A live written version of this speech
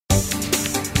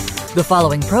The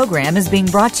following program is being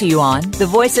brought to you on the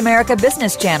Voice America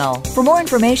Business Channel. For more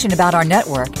information about our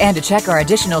network and to check our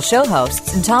additional show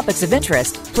hosts and topics of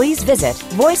interest, please visit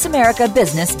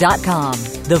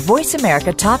voiceamericabusiness.com. The Voice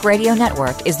America Talk Radio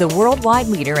Network is the worldwide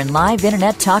leader in live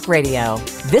Internet talk radio.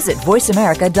 Visit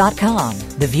voiceamerica.com.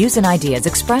 The views and ideas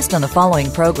expressed on the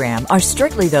following program are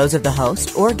strictly those of the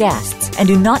host or guests and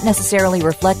do not necessarily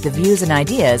reflect the views and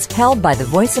ideas held by the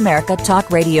Voice America Talk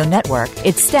Radio Network,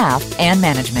 its staff, and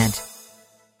management.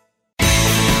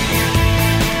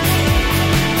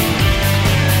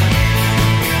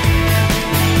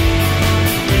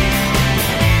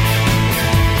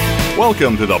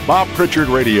 Welcome to the Bob Pritchard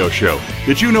Radio Show.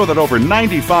 Did you know that over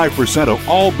 95% of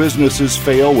all businesses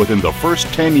fail within the first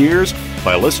 10 years?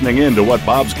 By listening in to what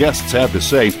Bob's guests have to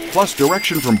say, plus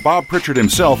direction from Bob Pritchard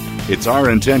himself, it's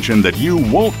our intention that you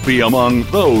won't be among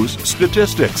those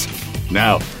statistics.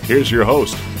 Now, here's your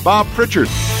host, Bob Pritchard.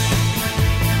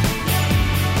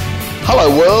 Hello,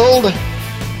 world.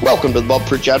 Welcome to the Bob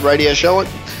Pritchard Radio Show.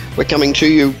 We're coming to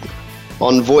you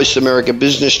on Voice America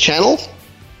Business Channel,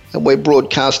 and we're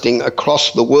broadcasting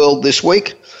across the world this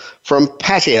week from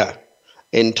Pattaya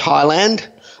in Thailand.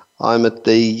 I'm at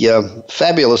the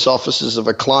fabulous offices of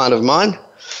a client of mine,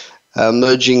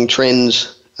 Emerging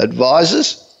Trends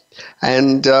Advisors,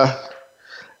 and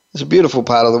it's a beautiful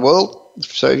part of the world.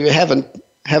 So if you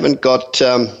haven't got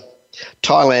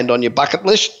Thailand on your bucket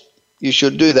list, you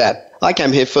should do that. I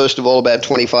came here first of all about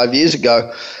 25 years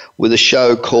ago with a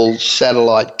show called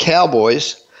Satellite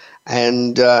Cowboys,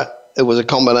 and it was a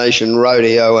combination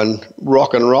rodeo and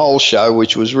rock and roll show,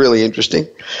 which was really interesting,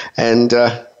 and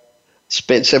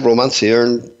spent several months here,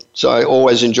 and so I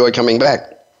always enjoy coming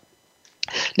back.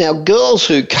 Now, Girls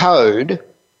Who Code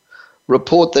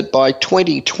report that by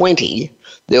 2020,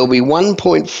 there will be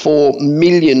 1.4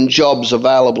 million jobs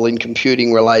available in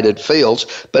computing-related fields,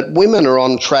 but women are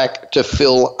on track to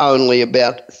fill only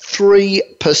about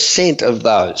 3% of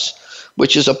those,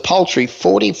 which is a paltry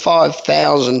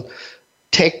 45,000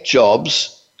 tech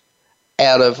jobs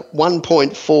out of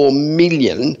 1.4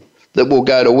 million that will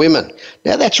go to women.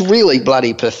 Now, that's really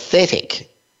bloody pathetic.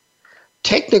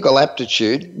 Technical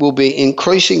aptitude will be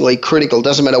increasingly critical.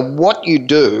 Doesn't matter what you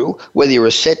do, whether you're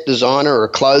a set designer or a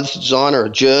clothes designer, a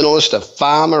journalist, a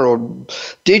farmer, or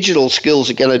digital skills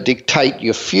are going to dictate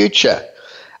your future.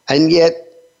 And yet,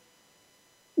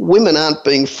 women aren't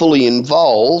being fully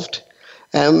involved,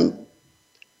 and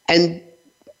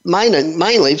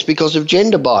mainly it's because of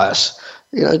gender bias.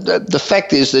 You know, the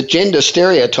fact is that gender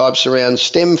stereotypes around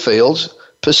STEM fields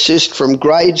persist from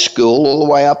grade school all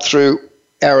the way up through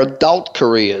our adult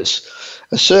careers.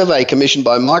 A survey commissioned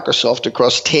by Microsoft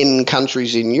across 10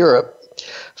 countries in Europe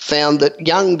found that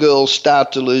young girls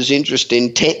start to lose interest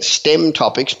in STEM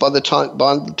topics by the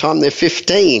time they're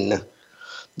 15.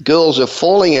 Girls are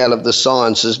falling out of the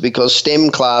sciences because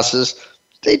STEM classes,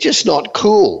 they're just not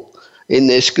cool in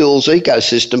their school's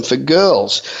ecosystem for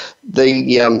girls.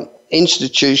 The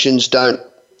institutions don't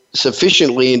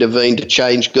sufficiently intervene to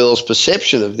change girls'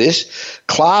 perception of this.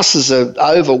 Classes are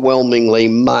overwhelmingly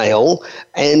male,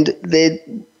 and their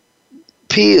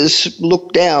peers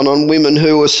look down on women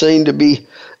who are seen to be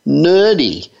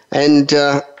nerdy. And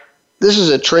this is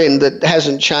a trend that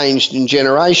hasn't changed in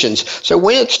generations. So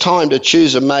when it's time to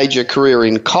choose a major career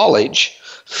in college,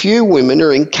 few women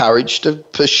are encouraged to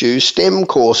pursue STEM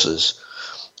courses.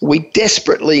 We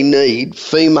desperately need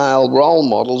female role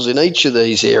models in each of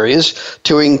these areas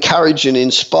to encourage and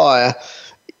inspire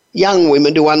young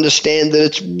women to understand that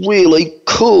it's really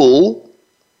cool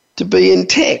to be in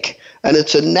tech, and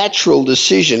it's a natural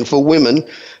decision for women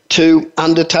to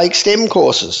undertake STEM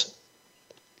courses.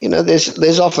 You know,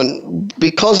 there's often,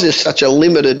 because there's such a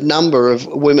limited number of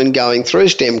women going through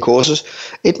STEM courses,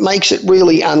 it makes it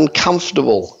really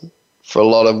uncomfortable for a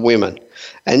lot of women.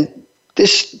 And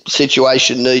this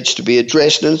situation needs to be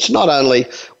addressed, and it's not only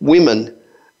women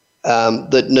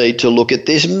that need to look at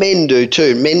this, men do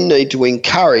too. Men need to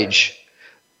encourage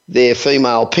their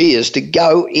female peers to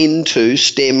go into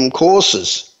STEM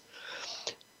courses.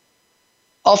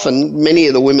 Often, many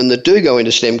of the women that do go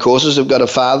into STEM courses have got a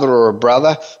father or a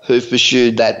brother who've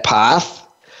pursued that path,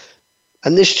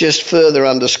 and this just further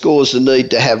underscores the need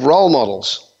to have role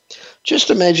models.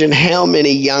 Just imagine how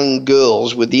many young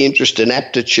girls with the interest and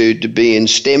aptitude to be in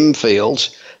STEM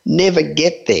fields never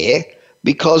get there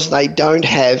because they don't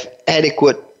have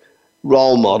adequate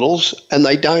role models and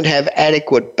they don't have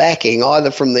adequate backing either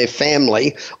from their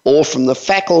family or from the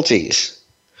faculties.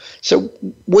 So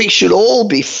we should all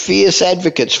be fierce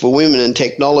advocates for women in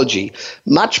technology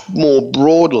much more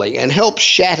broadly and help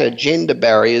shatter gender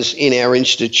barriers in our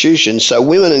institutions so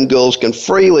women and girls can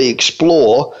freely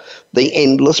explore the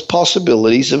endless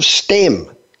possibilities of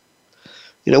STEM.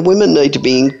 You know, women need to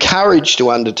be encouraged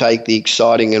to undertake the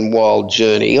exciting and wild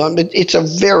journey. I mean, it's a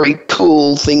very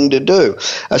cool thing to do.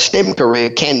 A STEM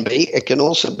career it can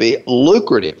also be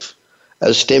lucrative,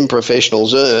 as STEM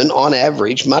professionals earn, on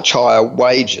average, much higher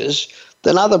wages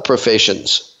than other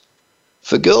professions.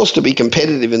 For girls to be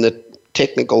competitive in the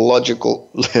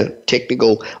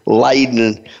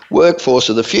technical-laden workforce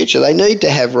of the future, they need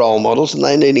to have role models, and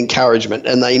they need encouragement,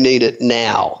 and they need it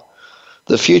now.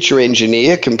 The future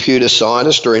engineer, computer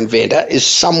scientist, or inventor is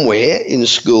somewhere in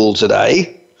school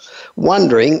today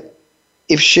wondering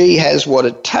if she has what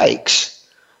it takes,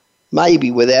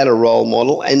 maybe without a role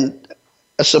model and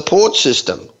a support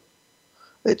system.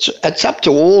 It's up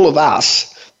to all of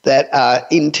us that are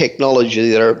in technology,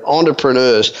 that are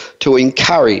entrepreneurs, to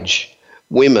encourage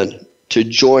women to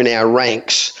join our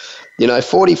ranks. You know,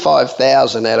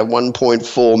 45,000 out of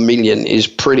 1.4 million is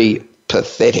pretty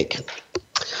pathetic.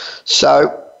 So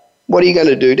what are you going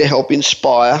to do to help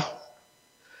inspire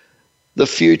the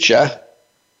future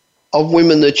of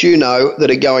women that you know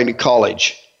that are going to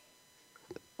college?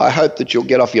 I hope that you'll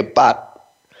get off your butt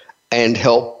and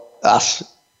help us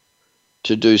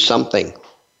to do something.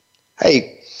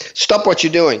 Hey, stop what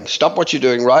you're doing. Stop what you're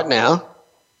doing right now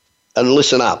and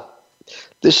listen up.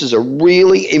 This is a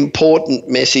really important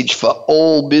message for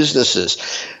all businesses.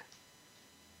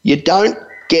 You don't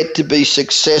get to be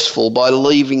successful by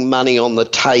leaving money on the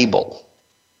table.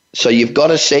 So you've got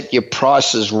to set your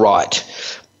prices right.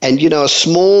 And, you know, a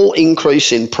small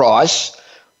increase in price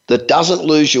that doesn't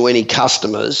lose you any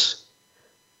customers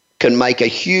can make a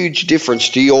huge difference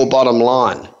to your bottom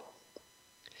line.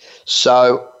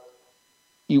 So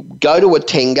you go to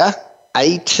Atenga,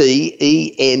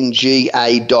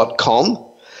 ATENGA.com,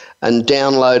 and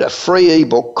download a free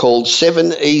ebook called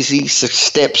 7 Easy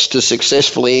Steps to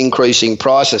Successfully Increasing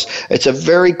Prices. It's a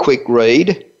very quick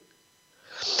read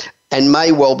and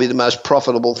may well be the most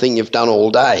profitable thing you've done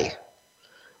all day.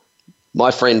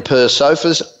 My friend Per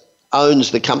Sofas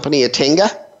owns the company Atenga,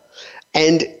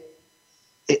 and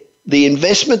the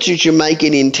investments that you make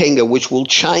in Atenga, which will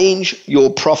change your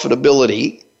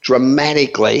profitability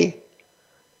dramatically,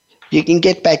 you can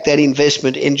get back that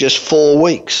investment in just 4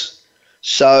 weeks.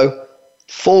 So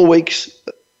 4 weeks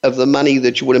of the money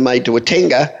that you would have made to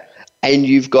Atenga, and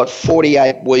you've got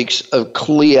 48 weeks of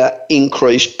clear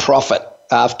increased profit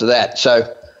after that.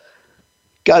 So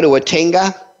go to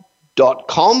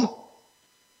atenga.com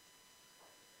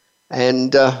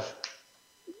and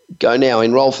go now.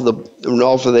 Enroll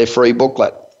for their free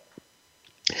booklet.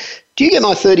 Do you get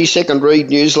my 30-second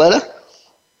read newsletter?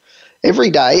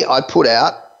 Every day I put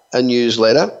out a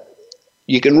newsletter.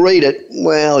 You can read it,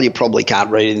 well, you probably can't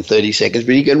read it in 30 seconds,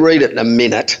 but you can read it in a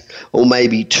minute or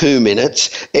maybe 2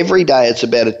 minutes. Every day it's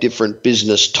about a different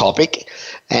business topic,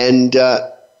 and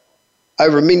over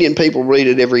 1 million people read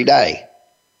it every day,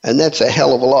 and that's a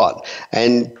hell of a lot.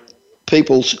 And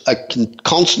people are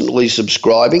constantly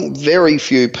subscribing. Very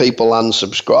few people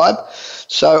unsubscribe.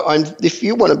 So if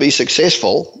you want to be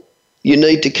successful, you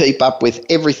need to keep up with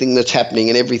everything that's happening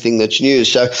and everything that's new.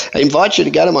 So I invite you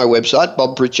to go to my website,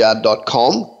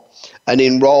 bobpritchard.com, and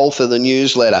enroll for the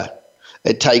newsletter.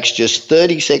 It takes just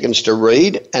 30 seconds to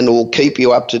read, and it will keep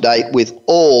you up to date with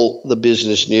all the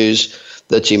business news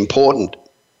that's important.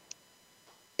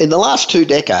 In the last 2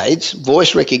 decades,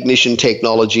 voice recognition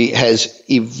technology has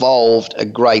evolved a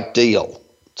great deal.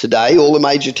 Today, all the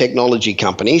major technology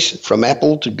companies, from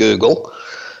Apple to Google,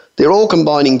 they're all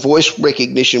combining voice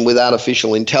recognition with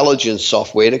artificial intelligence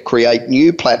software to create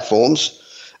new platforms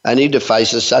and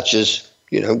interfaces such as,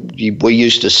 we're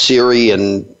used to Siri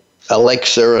and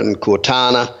Alexa and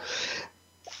Cortana.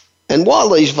 And while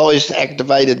these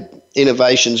voice-activated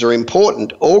innovations are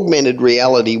important, augmented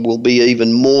reality will be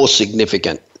even more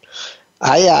significant.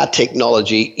 AR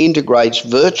technology integrates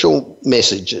virtual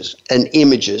messages and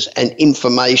images and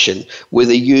information with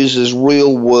a user's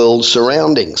real-world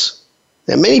surroundings.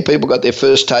 Now, many people got their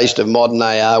first taste of modern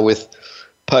AR with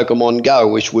Pokemon Go,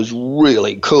 which was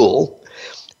really cool.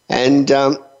 And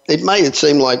it made it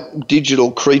seem like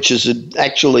digital creatures had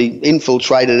actually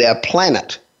infiltrated our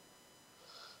planet.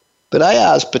 But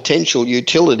AR's potential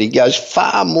utility goes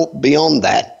far more beyond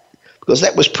that, because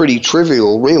that was pretty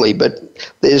trivial, really. But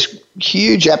there's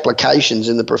huge applications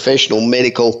in the professional,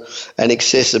 medical, and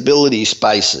accessibility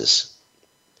spaces.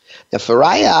 Now, for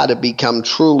AR to become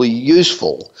truly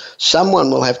useful, someone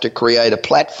will have to create a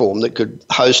platform that could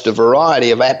host a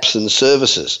variety of apps and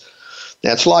services.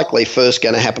 Now, it's likely first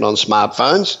going to happen on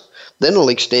smartphones, then it'll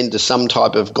extend to some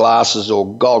type of glasses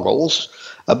or goggles,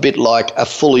 a bit like a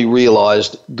fully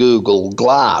realized Google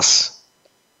Glass.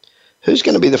 Who's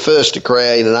going to be the first to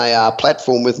create an AR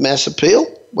platform with mass appeal?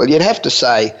 Well, you'd have to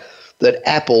say that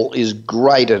Apple is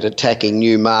great at attacking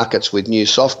new markets with new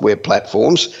software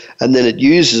platforms, and then it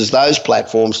uses those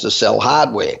platforms to sell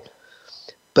hardware.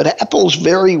 But Apple's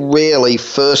very rarely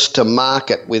first to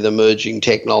market with emerging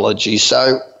technology,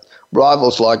 so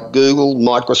rivals like Google,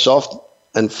 Microsoft,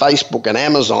 and Facebook and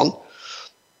Amazon,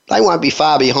 they won't be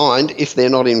far behind if they're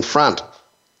not in front.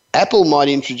 Apple might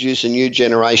introduce a new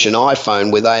generation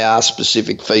iPhone with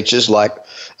AR-specific features like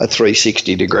a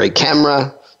 360-degree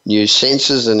camera, new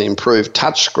sensors, and improved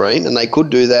touchscreen, and they could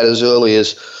do that as early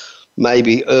as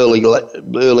maybe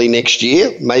early next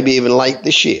year, maybe even late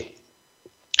this year.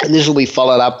 And this will be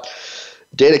followed up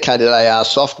dedicated AR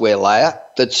software layer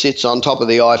that sits on top of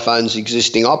the iPhone's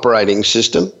existing operating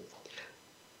system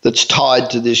that's tied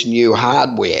to this new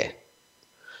hardware.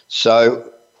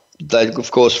 So they,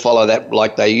 of course, follow that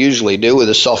like they usually do with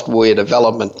a software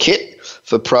development kit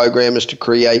for programmers to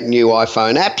create new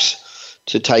iPhone apps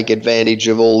to take advantage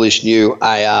of all this new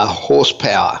AR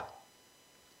horsepower.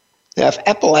 Now, if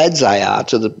Apple adds AR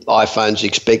to the iPhones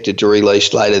expected to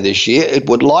release later this year, it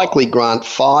would likely grant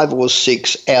 5 or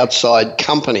 6 outside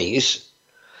companies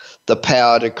the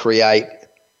power to create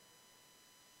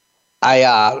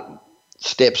AR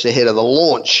steps ahead of the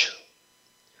launch.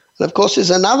 And of course,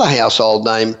 there's another household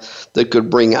name that could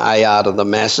bring AR to the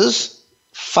masses,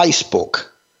 Facebook.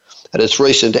 At its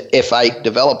recent F8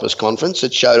 developers conference,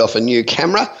 it showed off a new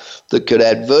camera that could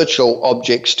add virtual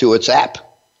objects to its app.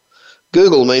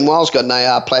 Google, meanwhile, has got an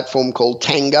AR platform called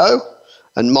Tango,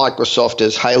 and Microsoft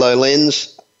has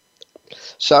HoloLens.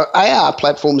 So AR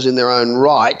platforms in their own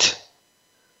right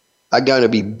are going to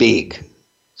be big.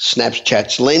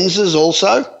 Snapchat's lenses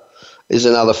also is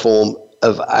another form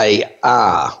of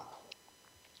AR.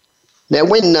 Now,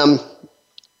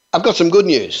 I've got some good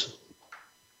news.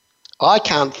 I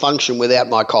can't function without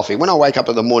my coffee. When I wake up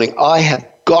in the morning, I have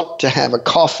got to have a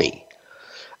coffee.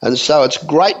 And so it's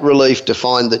great relief to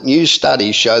find that new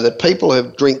studies show that people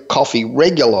who drink coffee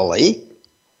regularly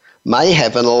may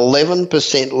have an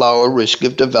 11% lower risk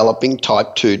of developing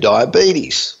type 2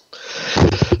 diabetes.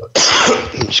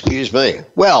 Excuse me.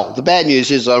 Well, the bad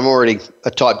news is I'm already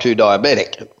a type 2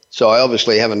 diabetic, so I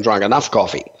obviously haven't drunk enough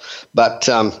coffee. But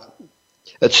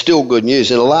it's still good news.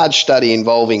 In a large study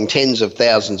involving tens of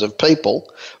thousands of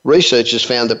people, researchers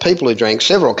found that people who drank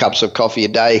several cups of coffee a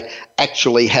day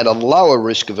actually had a lower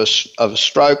risk of a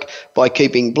stroke by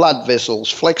keeping blood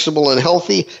vessels flexible and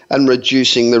healthy and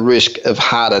reducing the risk of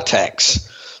heart attacks.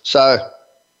 So,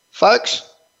 folks,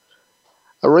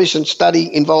 a recent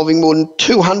study involving more than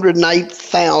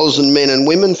 208,000 men and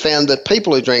women found that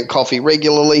people who drank coffee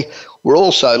regularly were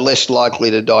also less likely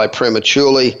to die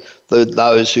prematurely than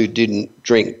those who didn't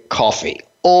drink coffee.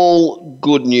 All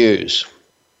good news.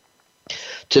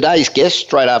 Today's guest,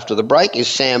 straight after the break, is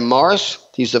Sam Morris.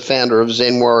 He's the founder of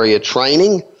Zen Warrior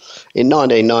Training. In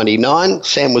 1999,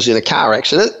 Sam was in a car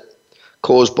accident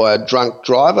caused by a drunk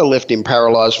driver, left him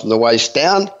paralysed from the waist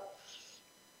down.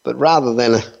 But rather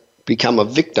than become a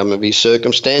victim of his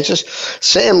circumstances,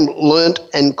 Sam learnt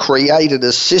and created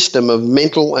a system of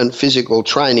mental and physical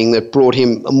training that brought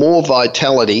him more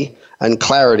vitality and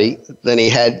clarity than he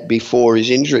had before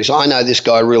his injuries. I know this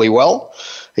guy really well.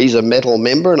 He's a Metal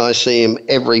member, and I see him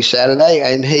every Saturday,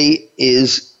 and he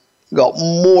is got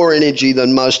more energy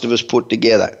than most of us put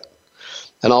together.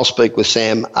 And I'll speak with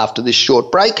Sam after this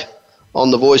short break on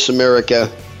the Voice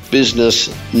America Business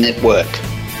Network.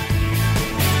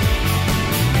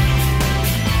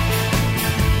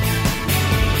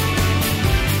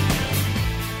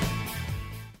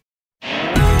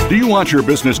 Do you want your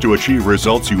business to achieve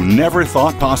results you never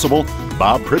thought possible?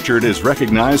 Bob Pritchard is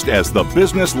recognized as the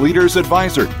Business Leader's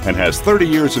Advisor and has 30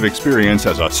 years of experience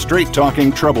as a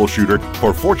straight-talking troubleshooter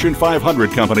for Fortune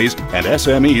 500 companies and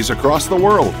SMEs across the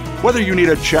world. Whether you need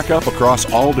a checkup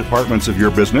across all departments of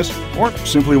your business or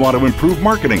simply want to improve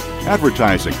marketing,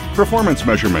 advertising, performance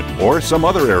measurement, or some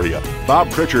other area, Bob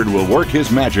Pritchard will work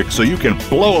his magic so you can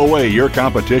blow away your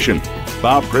competition.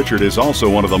 Bob Pritchard is also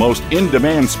one of the most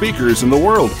in-demand speakers in the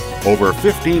world. Over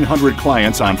 1,500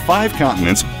 clients on 5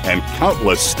 continents and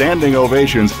countless standing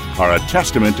ovations are a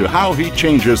testament to how he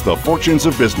changes the fortunes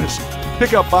of business.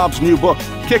 Pick up Bob's new book,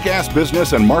 Kick-Ass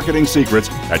Business and Marketing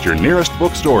Secrets, at your nearest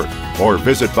bookstore, or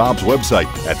visit Bob's website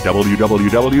at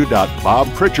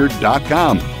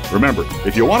www.bobpritchard.com. Remember,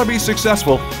 if you want to be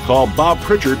successful, call Bob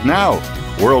Pritchard now.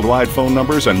 Worldwide phone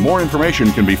numbers and more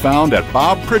information can be found at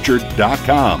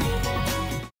bobpritchard.com.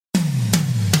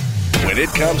 When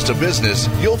it comes to business,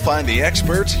 you'll find the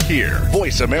experts here.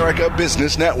 Voice America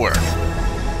Business Network.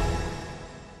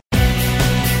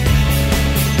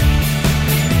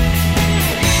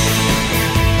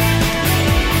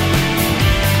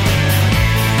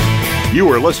 You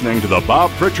are listening to the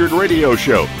Bob Pritchard Radio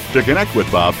Show. To connect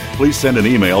with Bob, please send an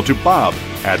email to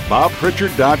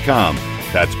bob@bobpritchard.com.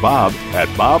 That's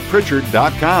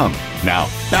bob@bobpritchard.com. Now,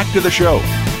 back to the show.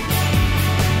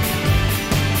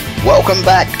 Welcome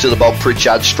back to the Bob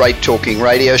Pritchard Straight Talking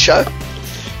Radio Show.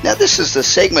 Now, this is the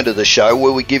segment of the show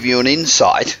where we give you an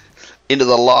insight into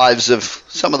the lives of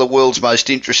some of the world's most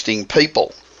interesting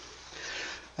people.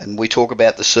 And we talk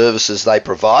about the services they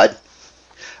provide,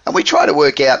 and we try to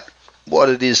work out what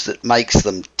it is that makes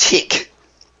them tick.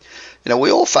 You know,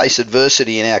 we all face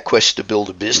adversity in our quest to build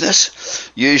a business,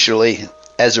 usually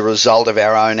as a result of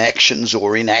our own actions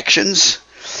or inactions.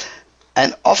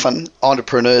 And often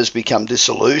entrepreneurs become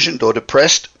disillusioned or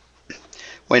depressed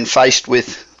when faced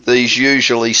with these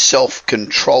usually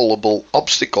self-controllable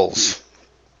obstacles.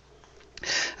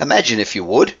 Imagine, if you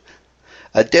would,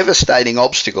 a devastating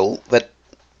obstacle that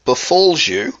befalls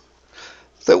you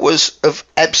that was of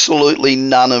absolutely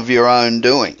none of your own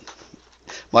doing.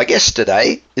 My guest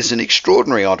today is an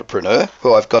extraordinary entrepreneur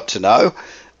who I've got to know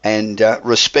and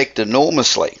respect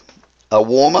enormously. A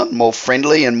warmer, more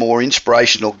friendly and more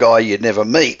inspirational guy you'd never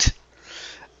meet.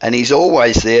 And he's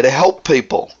always there to help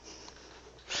people.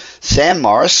 Sam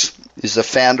Morris is the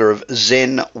founder of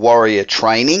Zen Warrior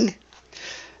Training.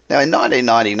 Now, in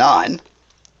 1999,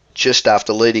 just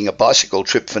after leading a bicycle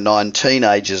trip for 9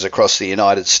 teenagers across the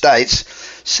United States,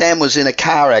 Sam was in a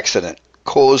car accident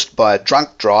caused by a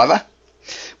drunk driver,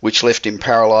 which left him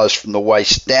paralysed from the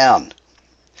waist down.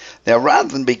 Now, rather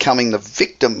than becoming the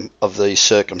victim of these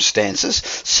circumstances,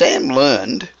 Sam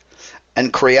learned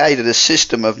and created a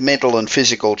system of mental and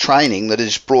physical training that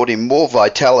has brought him more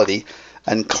vitality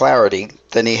and clarity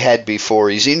than he had before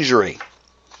his injury.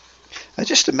 Now,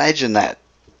 just imagine that,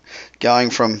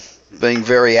 going from being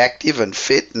very active and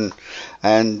fit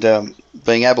and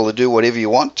being able to do whatever you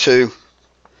want to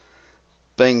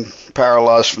being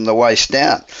paralysed from the waist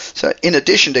down. So in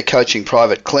addition to coaching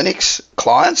private clinics,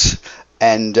 clients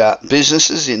and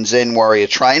businesses in Zen Warrior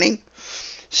Training,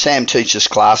 Sam teaches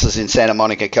classes in Santa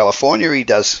Monica, California. He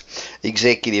does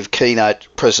executive keynote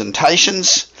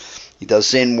presentations. He does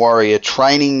Zen Warrior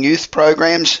Training youth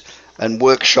programs and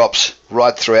workshops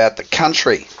right throughout the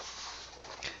country.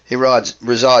 He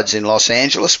resides in Los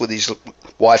Angeles with his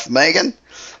wife Megan,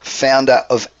 founder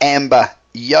of Amber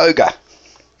Yoga.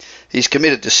 He's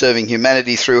committed to serving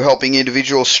humanity through helping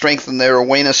individuals strengthen their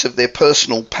awareness of their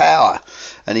personal power,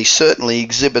 and he certainly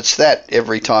exhibits that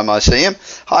every time I see him.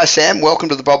 Hi Sam, welcome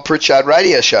to the Bob Pritchard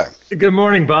Radio Show. Good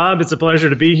morning, Bob. It's a pleasure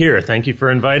to be here. Thank you for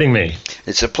inviting me.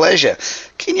 It's a pleasure.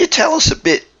 Can you tell us a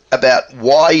bit about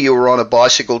why you were on a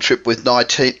bicycle trip with 9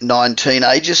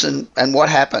 teenagers and what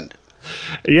happened?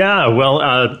 Yeah, well,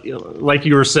 like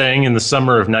you were saying, in the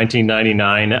summer of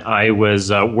 1999, I was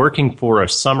working for a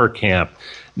summer camp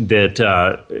that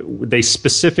they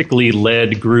specifically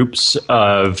led groups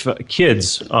of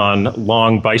kids on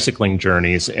long bicycling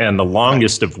journeys, and the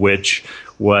longest of which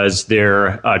was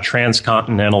their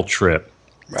transcontinental trip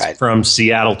from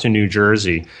Seattle to New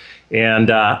Jersey.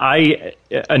 And I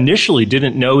initially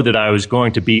didn't know that I was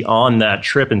going to be on that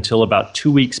trip until about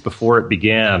 2 weeks before it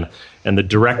began. And the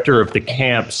director of the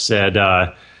camp said,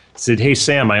 "Hey,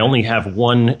 Sam, I only have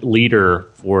one leader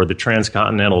for the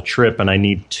transcontinental trip, and I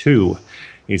need 2.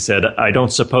 He said, "I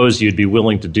don't suppose you'd be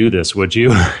willing to do this, would you?"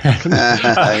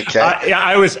 Okay.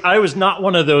 I was not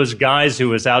one of those guys who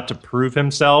was out to prove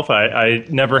himself. I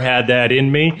never had that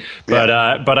in me, but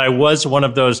I was one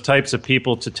of those types of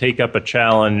people to take up a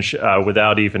challenge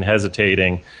without even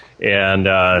hesitating. And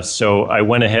so I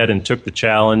went ahead and took the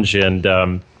challenge,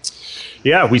 and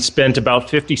we spent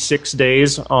about 56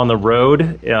 days on the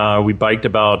road. We biked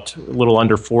about a little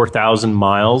under 4,000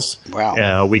 miles.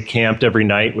 Wow. We camped every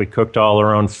night. We cooked all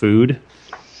our own food.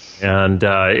 And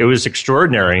it was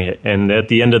extraordinary. And at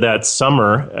the end of that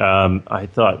summer, I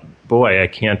thought, boy, I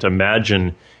can't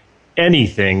imagine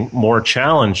anything more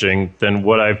challenging than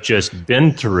what I've just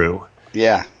been through.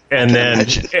 Yeah. And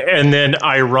then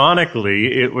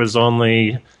ironically, it was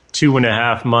only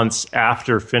 2.5 months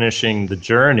after finishing the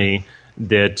journey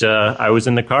that I was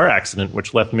in the car accident,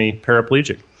 which left me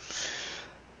paraplegic.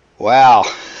 Wow.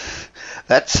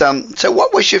 That's so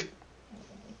what was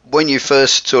when you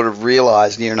first sort of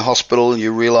realized you're in a hospital and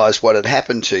you realized what had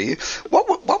happened to you,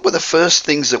 what were the first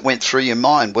things that went through your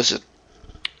mind? Was it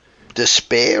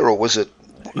despair or was it?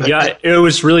 Yeah, it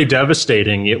was really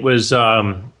devastating. It was,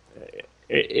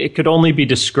 it could only be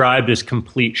described as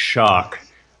complete shock.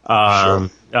 Sure.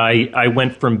 I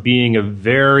went from being a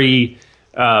very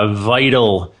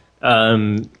vital,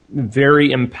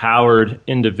 very empowered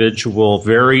individual,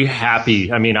 very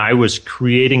happy. I mean, I was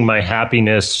creating my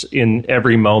happiness in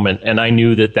every moment, and I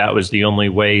knew that that was the only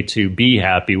way to be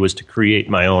happy, was to create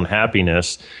my own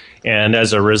happiness. And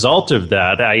as a result of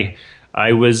that,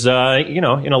 I was, in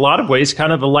a lot of ways,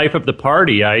 kind of the life of the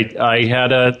party. I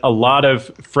had a lot of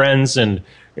friends and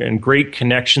great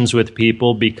connections with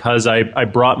people because I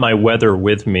brought my weather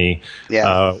with me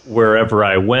wherever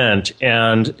I went.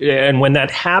 And when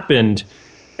that happened,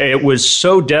 it was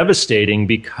so devastating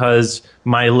because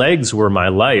my legs were my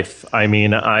life. I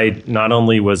mean, I not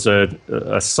only was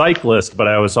a cyclist, but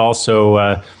I was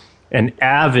also an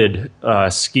avid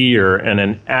skier and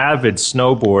an avid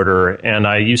snowboarder. And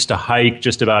I used to hike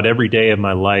just about every day of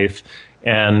my life.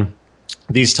 And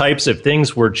these types of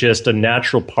things were just a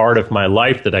natural part of my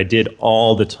life that I did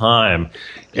all the time.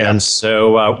 Yeah. And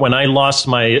so when I lost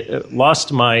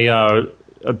my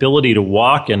ability to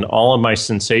walk and all of my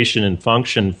sensation and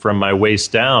function from my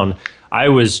waist down, I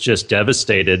was just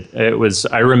devastated.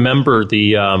 I remember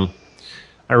the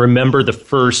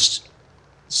first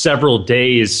several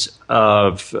days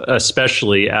of,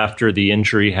 especially after the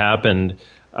injury happened,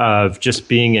 of just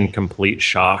being in complete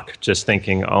shock, just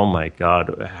thinking, oh my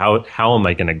God, how am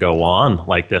I going to go on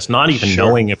like this? Not even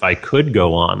knowing if I could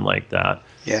go on like that.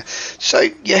 Yeah. So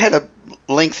you had a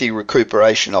lengthy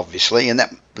recuperation, obviously, and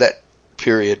that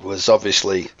period was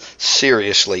obviously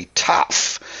seriously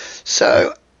tough.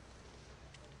 So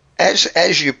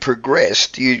as you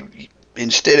progressed, you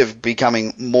instead of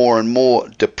becoming more and more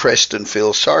depressed and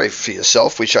feel sorry for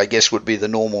yourself, which I guess would be the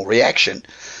normal reaction,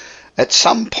 at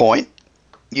some point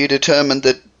you determined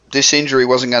that this injury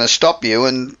wasn't going to stop you,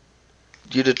 and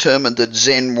you determined that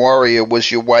Zen Warrior was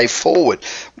your way forward.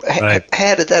 Right.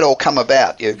 How did that all come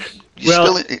about? You're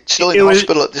still in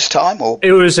hospital at this time? Or?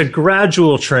 It was a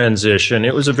gradual transition.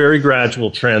 It was a very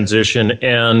gradual transition,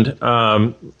 and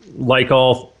like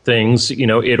all things,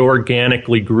 it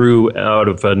organically grew out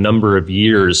of a number of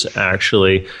years,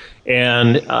 actually.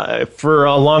 And for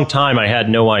a long time, I had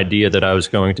no idea that I was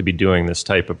going to be doing this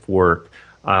type of work.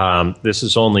 This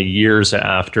is only years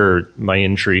after my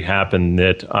injury happened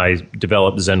that I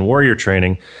developed Zen Warrior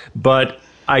training. But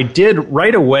I did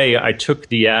right away, I took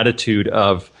the attitude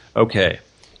of, okay,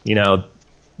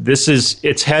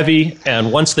 it's heavy.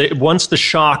 And once the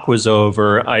shock was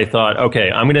over, I thought, okay,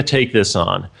 I'm going to take this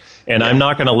on. And I'm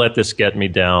not going to let this get me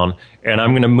down. And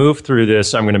I'm going to move through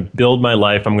this. I'm going to build my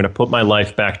life. I'm going to put my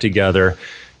life back together.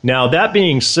 Now, that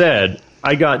being said,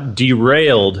 I got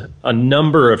derailed a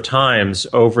number of times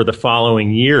over the following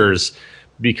years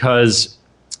because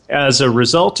as a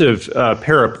result of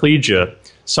paraplegia,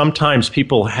 sometimes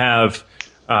people have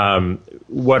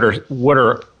what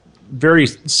are very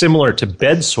similar to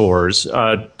bed sores,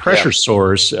 pressure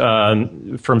sores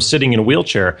from sitting in a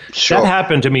wheelchair. Sure. That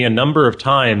happened to me a number of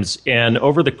times, and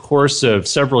over the course of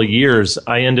several years,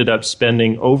 I ended up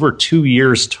spending over 2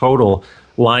 years total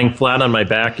lying flat on my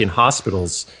back in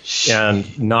hospitals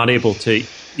and not able to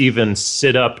even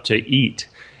sit up to eat.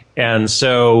 And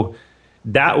so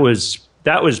that was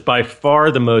by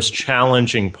far the most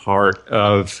challenging part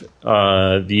of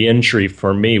the injury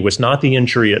for me. Was not the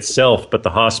injury itself, but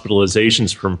the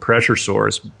hospitalizations from pressure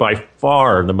sores. By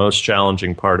far the most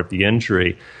challenging part of the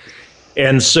injury.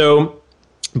 And so,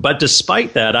 but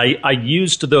despite that, I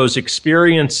used those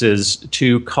experiences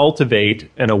to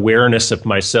cultivate an awareness of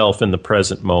myself in the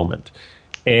present moment.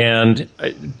 And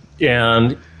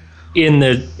in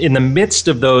the midst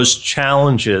of those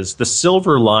challenges, the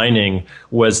silver lining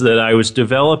was that I was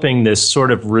developing this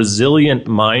sort of resilient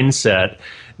mindset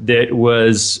that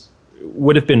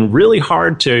would have been really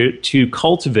hard to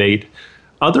cultivate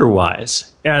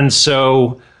otherwise. And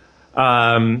so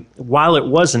while it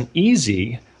wasn't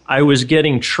easy, I was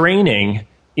getting training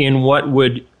in what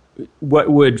would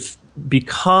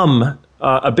become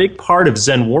a big part of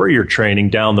Zen Warrior training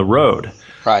down the road.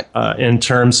 Right. In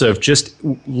terms of just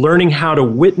learning how to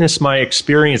witness my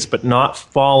experience, but not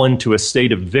fall into a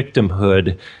state of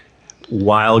victimhood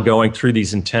while going through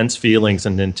these intense feelings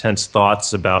and intense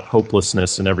thoughts about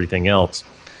hopelessness and everything else.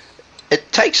 It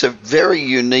takes a very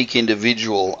unique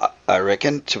individual, I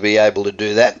reckon, to be able to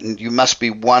do that. And you must be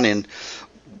one in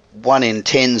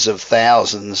tens of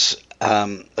thousands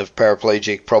of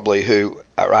paraplegic probably who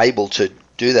are able to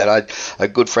do that. A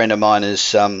good friend of mine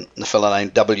is a fellow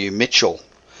named W. Mitchell,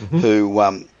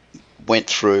 who went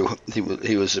through,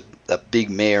 he was a big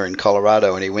mayor in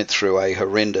Colorado, and he went through a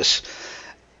horrendous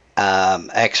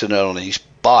accident on his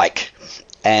bike.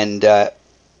 And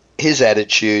his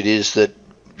attitude is that,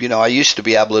 I used to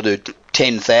be able to do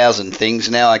 10,000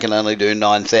 things. Now I can only do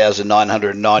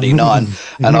 9,999.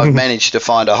 And I've managed to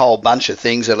find a whole bunch of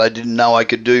things that I didn't know I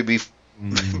could do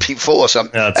before. So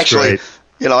actually,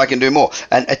 great. I can do more.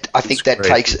 And I think that great.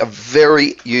 takes a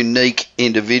very unique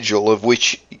individual, of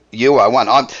which you are one.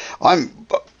 I'm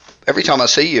every time I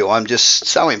see you, I'm just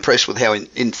so impressed with how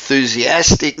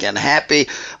enthusiastic and happy.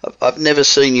 I've never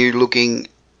seen you looking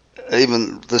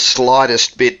even the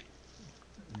slightest bit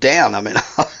down. I mean,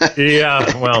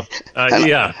 yeah, well,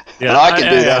 yeah. And I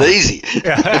can do that easy.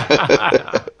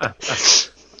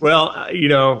 Well,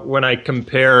 when I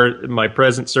compare my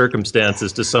present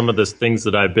circumstances to some of the things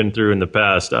that I've been through in the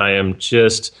past,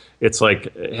 it's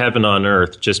like heaven on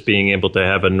earth, just being able to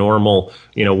have a normal,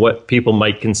 what people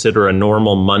might consider a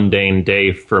normal, mundane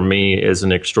day for me is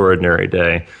an extraordinary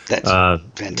day. That's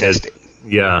fantastic.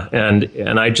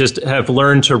 And I just have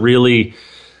learned to really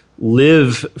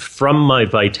live from my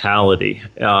vitality,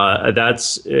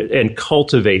 and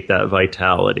cultivate that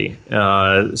vitality,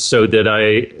 so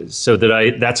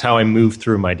that that's how I move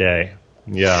through my day.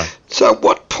 Yeah. So,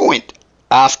 what point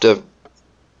after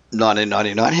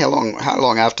 1999? How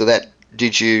long after that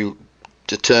did you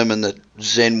determine that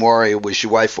Zen Warrior was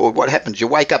your way forward? What happens? You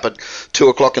wake up at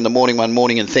 2:00 in the morning one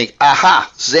morning and think,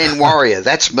 "Aha, Zen Warrior,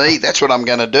 that's me. That's what I'm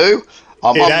going to do.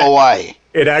 I'm on my way."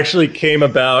 It actually came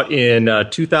about in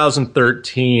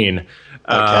 2013.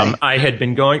 Okay. I had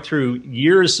been going through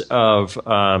years of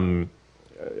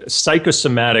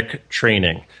psychosomatic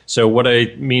training. So what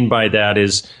I mean by that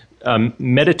is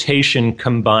meditation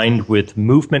combined with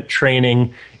movement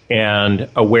training and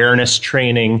awareness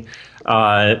training.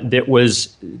 I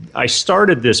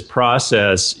started this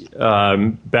process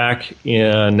back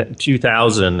in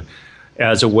 2000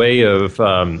 as a way of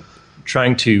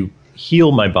trying to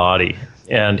heal my body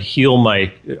and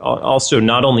also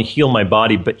not only heal my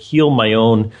body, but heal my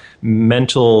own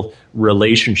mental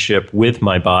relationship with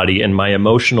my body and my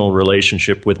emotional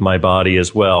relationship with my body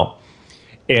as well.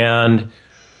 And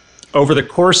over the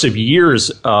course of years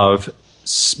of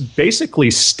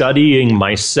basically studying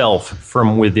myself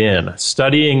from within,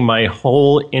 studying my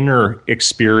whole inner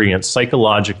experience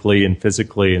psychologically and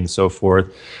physically and so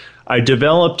forth, I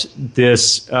developed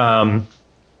this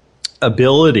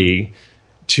ability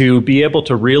to be able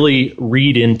to really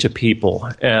read into people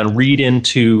and read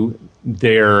into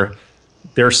their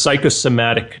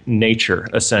psychosomatic nature,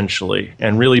 essentially,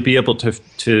 and really be able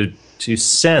to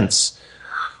sense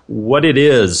what it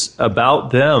is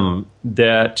about them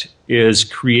that is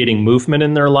creating movement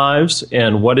in their lives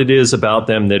and what it is about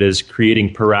them that is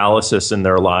creating paralysis in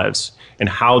their lives, and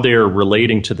how they are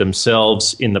relating to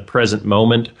themselves in the present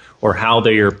moment, or how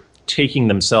they are taking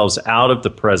themselves out of the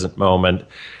present moment.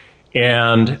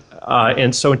 And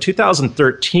so in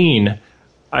 2013,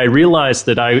 I realized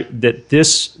that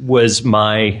this was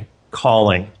my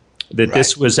calling, that Right.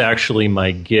 this was actually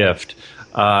my gift,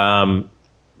 and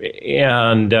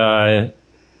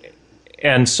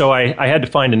so I had to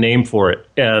find a name for it.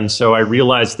 And so I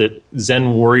realized that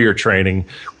Zen Warrior Training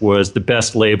was the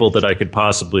best label that I could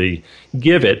possibly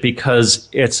give it, because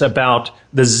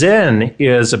the Zen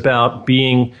is about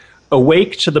being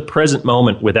awake to the present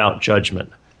moment without judgment.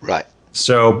 Right.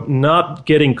 So not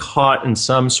getting caught in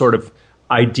some sort of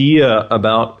idea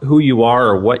about who you are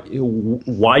or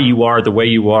why you are the way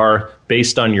you are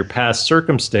based on your past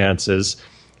circumstances,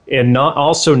 and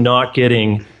not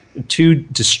getting too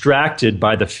distracted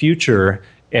by the future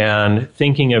and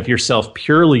thinking of yourself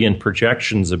purely in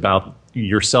projections about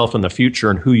yourself in the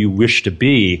future and who you wish to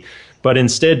be, but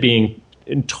instead being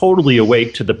totally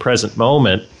awake to the present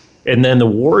moment. And then the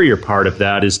warrior part of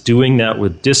that is doing that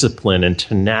with discipline and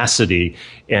tenacity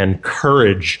and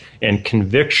courage and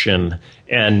conviction,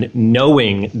 and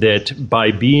knowing that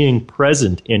by being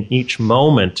present in each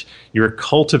moment, you're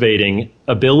cultivating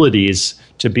abilities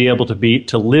to be able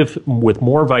to live with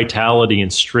more vitality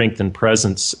and strength and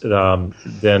presence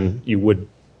than you would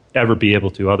ever be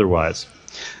able to otherwise.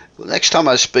 Well, next time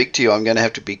I speak to you, I'm going to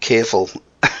have to be careful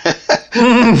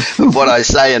of what I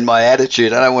say and my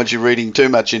attitude. I don't want you reading too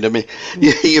much into me.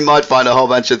 You might find a whole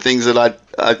bunch of things that I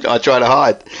try to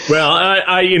hide. Well,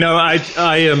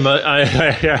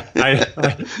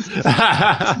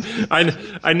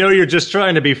 I know you're just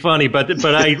trying to be funny, but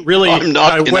I really I'm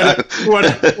not.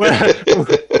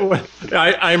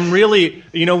 I'm really,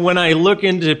 when I look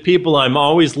into people, I'm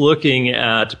always looking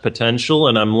at potential,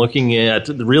 and I'm looking at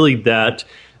really that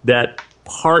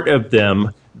part of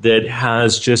them that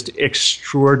has just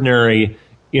extraordinary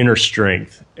inner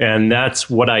strength. And that's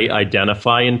what I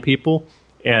identify in people.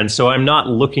 And so I'm not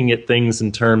looking at things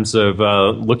in terms of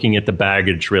looking at the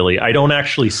baggage, really. I don't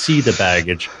actually see the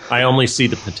baggage. I only see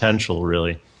the potential,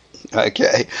 really.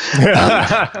 Okay.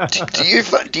 Do you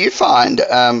find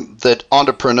that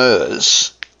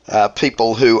entrepreneurs,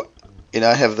 people who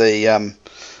have the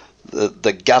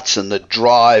the guts and the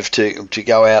drive to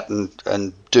go out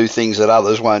and do things that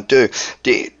others won't do.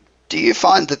 Do you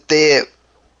find that they're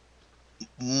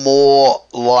more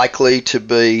likely to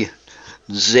be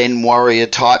Zen warrior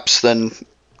types than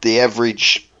the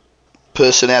average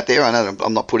person out there? I know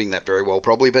I'm not putting that very well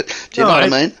probably, but do you know what I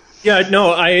mean? Yeah,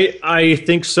 no, I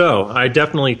think so. I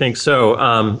definitely think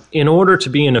so. In order to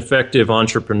be an effective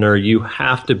entrepreneur, you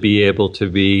have to be able to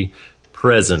be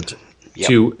present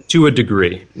to a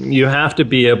degree. You have to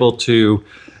be able to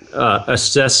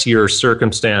assess your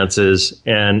circumstances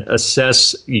and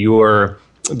assess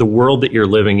the world that you're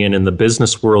living in and the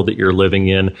business world that you're living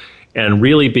in, and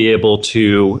really be able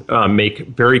to make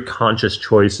very conscious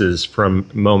choices from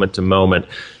moment to moment.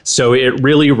 So it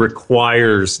really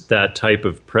requires that type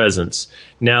of presence.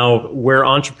 Now, where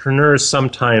entrepreneurs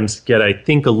sometimes get, I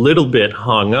think, a little bit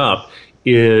hung up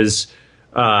is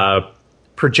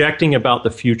projecting about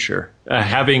the future,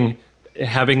 having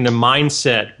the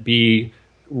mindset be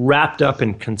wrapped up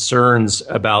in concerns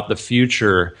about the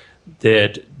future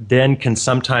that then can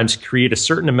sometimes create a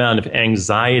certain amount of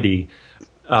anxiety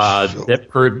that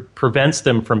prevents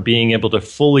them from being able to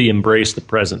fully embrace the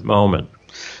present moment.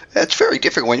 It's very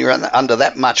different when you're under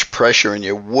that much pressure and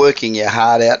you're working your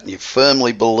heart out and you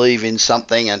firmly believe in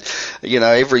something, and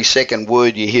every second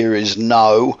word you hear is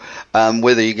no,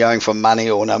 whether you're going for money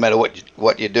or no matter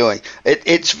what you're doing.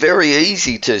 It's very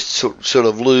easy to sort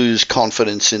of lose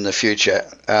confidence in the future.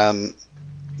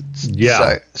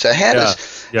 So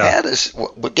how does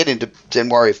we'll get into Zen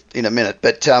Warrior in a minute,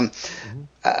 but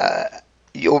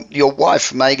your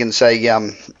wife Megan, say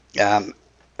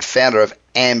founder of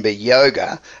Amber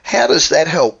Yoga, how does that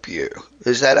help you?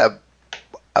 Is that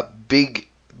a big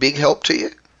help to you?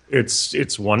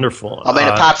 It's wonderful. I mean,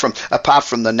 apart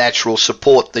from the natural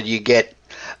support that you get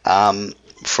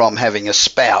from having a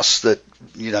spouse that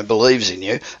believes in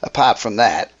you, apart from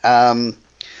that, how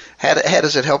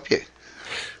does it help you?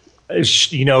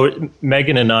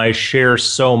 Megan and I share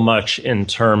so much in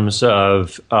terms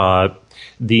of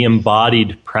the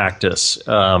embodied practice.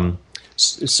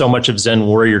 So much of Zen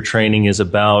Warrior training is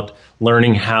about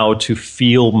learning how to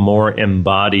feel more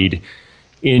embodied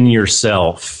in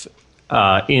yourself,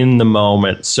 in the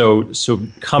moment. So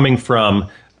coming from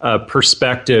a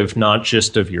perspective not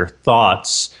just of your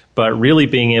thoughts, but really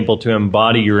being able to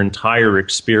embody your entire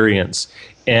experience.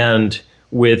 And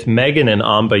with Megan and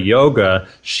Amba Yoga,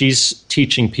 she's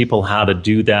teaching people how to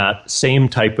do that same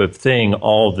type of thing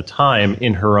all the time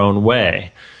in her own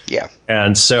way. Yeah.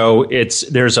 And so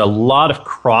there's a lot of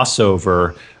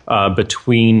crossover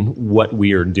between what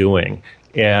we are doing.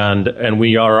 And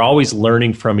we are always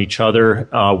learning from each other.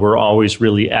 We're always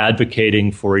really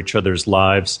advocating for each other's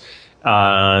lives.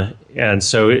 And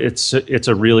so it's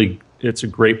a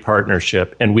great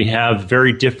partnership. And we have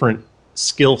very different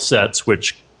skill sets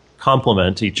which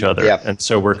complement each other. Yeah. And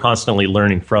so we're constantly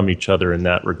learning from each other in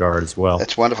that regard as well.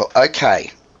 That's wonderful.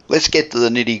 Okay. Let's get to the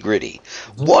nitty-gritty.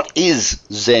 What is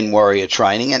Zen Warrior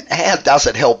training, and how does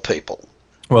it help people?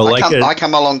 Well, I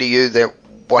come along to you,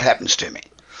 what happens to me?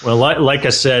 Well, like I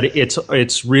said,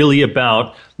 it's really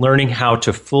about learning how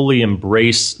to fully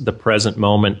embrace the present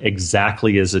moment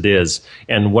exactly as it is.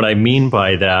 And what I mean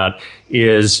by that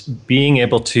is being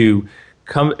able to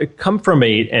come from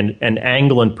an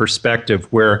angle and perspective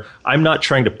where I'm not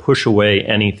trying to push away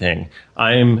anything.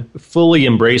 I'm fully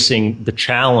embracing the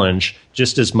challenge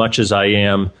just as much as I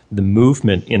am the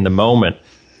movement in the moment.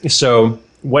 So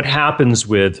what happens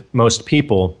with most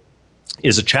people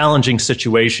is a challenging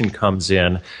situation comes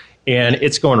in and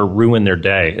it's going to ruin their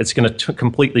day. It's going to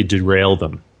completely derail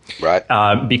them. Right.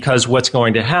 Because what's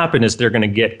going to happen is they're going to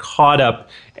get caught up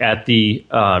at the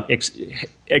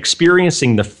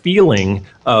experiencing the feeling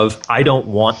of, I don't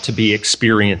want to be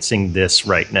experiencing this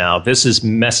right now. This is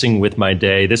messing with my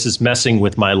day. This is messing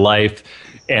with my life.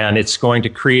 And it's going to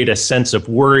create a sense of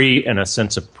worry and a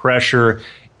sense of pressure.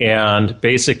 And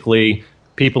basically,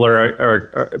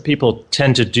 people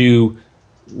tend to do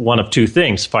one of two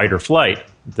things, fight or flight.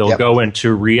 They'll go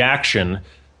into reaction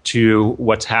to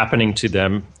what's happening to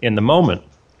them in the moment.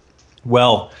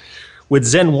 Well, with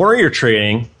Zen Warrior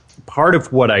training, part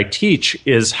of what I teach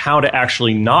is how to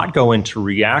actually not go into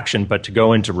reaction, but to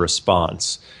go into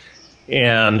response.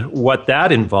 And what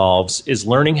that involves is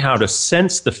learning how to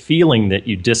sense the feeling that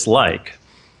you dislike,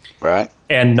 right,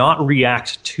 and not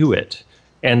react to it,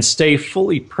 and stay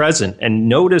fully present and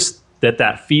notice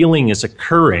that feeling is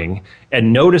occurring,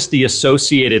 and notice the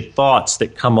associated thoughts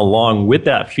that come along with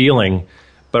that feeling.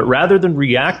 But rather than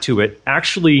react to it,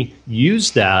 actually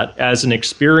use that as an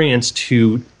experience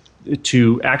to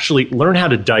actually learn how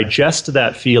to digest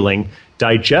that feeling,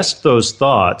 digest those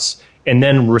thoughts, and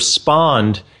then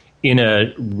respond in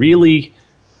a really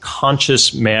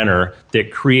conscious manner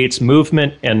that creates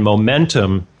movement and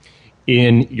momentum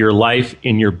in your life,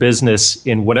 in your business,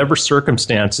 in whatever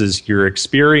circumstances you're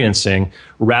experiencing,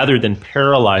 rather than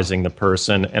paralyzing the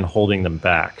person and holding them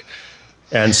back.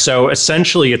 And so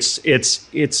essentially it's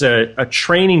a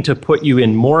training to put you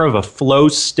in more of a flow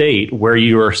state where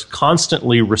you are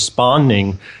constantly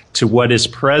responding to what is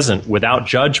present without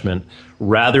judgment,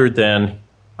 rather than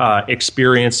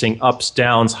experiencing ups,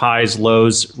 downs, highs,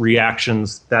 lows,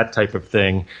 reactions, that type of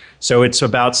thing. So it's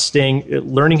about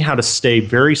learning how to stay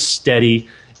very steady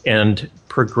and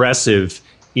progressive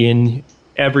in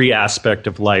every aspect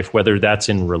of life, whether that's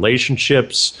in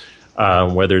relationships,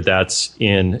 whether that's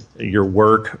in your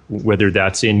work, whether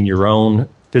that's in your own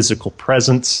physical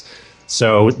presence.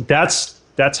 So that's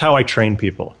how I train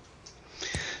people.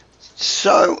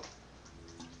 So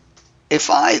if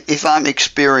I'm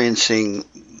experiencing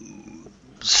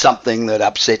something that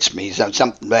upsets me,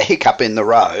 a hiccup in the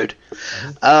road,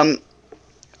 I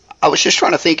was just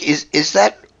trying to think: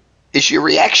 is your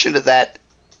reaction to that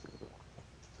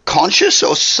conscious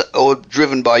or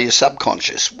driven by your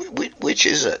subconscious? Which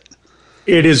is it?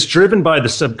 It is driven by the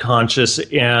subconscious,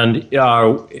 and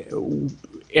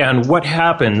what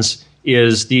happens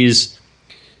is these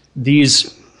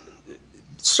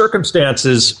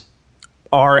circumstances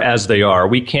are as they are.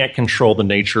 We can't control the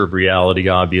nature of reality,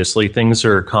 obviously. Things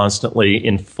are constantly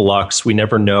in flux. We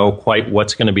never know quite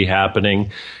what's going to be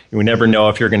happening. We never know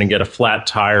if you're going to get a flat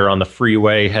tire on the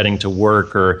freeway heading to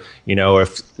work, or,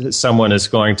 if someone is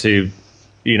going to,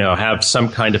 have some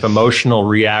kind of emotional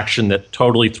reaction that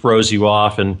totally throws you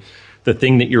off, and the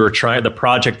thing that the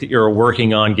project that you're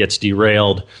working on gets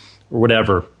derailed, or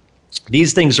whatever.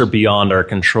 These things are beyond our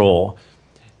control.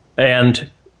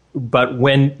 But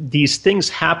when these things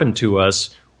happen to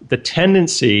us, the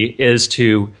tendency is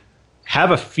to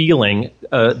have a feeling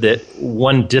that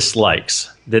one dislikes,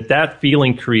 that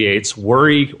feeling creates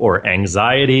worry or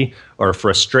anxiety or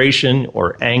frustration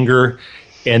or anger.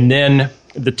 And then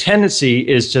the tendency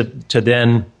is to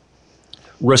then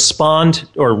respond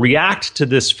or react to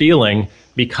this feeling,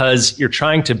 because you're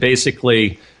trying to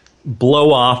basically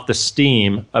blow off the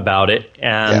steam about it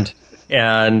and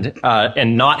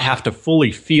not have to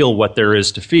fully feel what there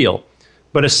is to feel.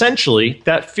 But essentially,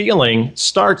 that feeling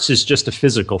starts as just a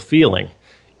physical feeling.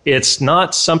 It's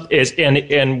not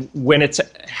and when it's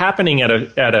happening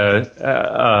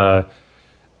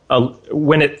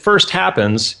when it first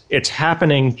happens, it's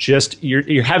happening just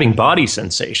you're having body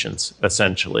sensations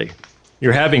essentially.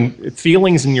 You're having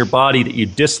feelings in your body that you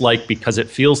dislike because it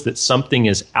feels that something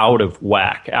is out of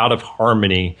whack, out of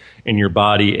harmony in your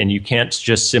body, and you can't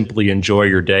just simply enjoy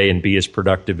your day and be as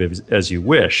productive as you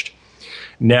wished.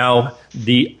 Now,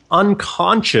 the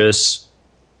unconscious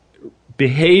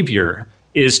behavior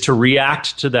is to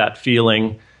react to that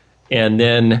feeling and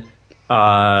then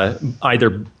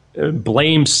either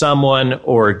blame someone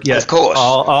or get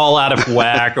all out of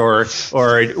whack or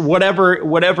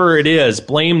whatever it is,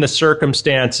 blame the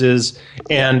circumstances,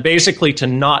 and basically to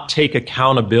not take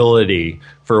accountability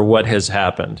for what has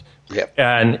happened. Yep.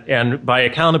 And by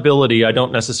accountability, I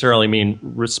don't necessarily mean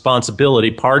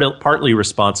responsibility, partly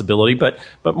responsibility, but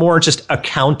more just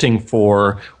accounting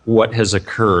for what has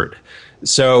occurred.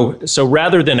 So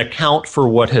rather than account for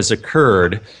what has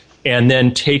occurred and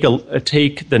then take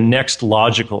the next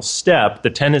logical step,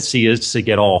 the tendency is to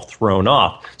get all thrown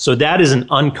off. So that is an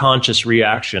unconscious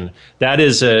reaction. That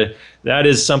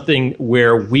is something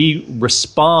where we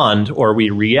respond or we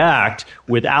react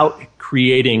without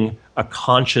creating a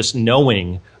conscious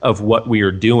knowing of what we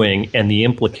are doing and the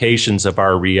implications of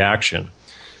our reaction.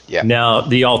 Yeah. Now,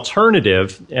 the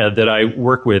alternative that I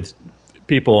work with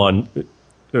people on,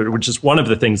 which is one of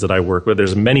the things that I work with.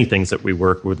 There's many things that we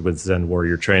work with Zen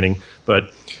Warrior training,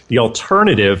 but the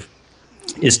alternative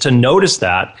is to notice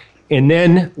that and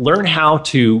then learn how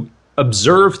to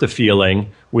observe the feeling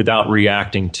without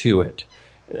reacting to it.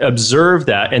 Observe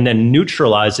that and then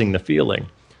neutralizing the feeling.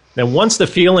 Now, once the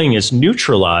feeling is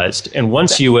neutralized, and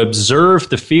once you observe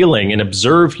the feeling and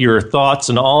observe your thoughts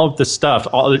and all of the stuff,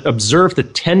 observe the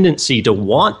tendency to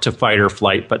want to fight or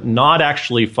flight, but not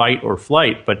actually fight or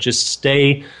flight, but just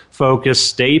stay focused,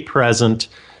 stay present,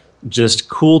 just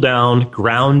cool down,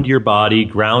 ground your body,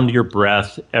 ground your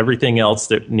breath, everything else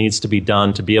that needs to be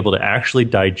done to be able to actually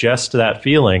digest that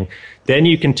feeling, then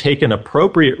you can take an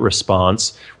appropriate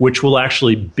response, which will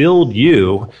actually build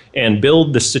you and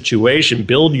build the situation,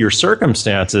 build your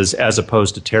circumstances, as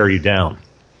opposed to tear you down.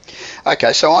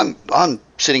 Okay, so I'm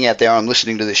sitting out there, I'm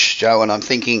listening to this show, and I'm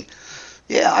thinking,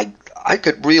 yeah, I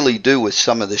could really do with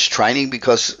some of this training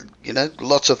because,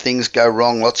 lots of things go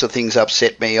wrong, lots of things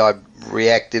upset me, I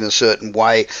react in a certain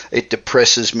way, it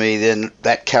depresses me, then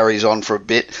that carries on for a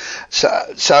bit. So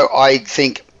I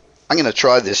think I'm going to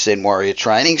try this Zen Warrior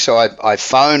training. So I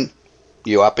phone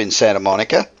you up in Santa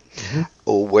Monica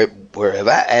or wherever,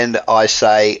 and I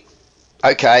say,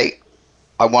 okay,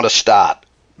 I want to start.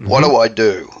 What do I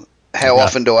do? How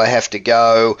often do I have to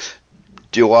go?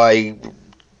 Do I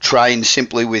train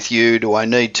simply with you? Do I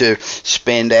need to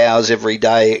spend hours every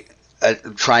day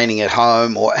training at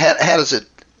home, or how does it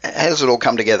all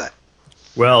come together?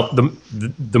 Well,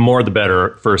 the more the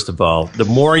better, first of all. The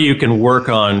more you can work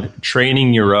on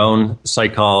training your own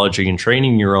psychology and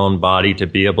training your own body to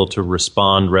be able to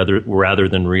respond rather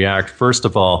than react, first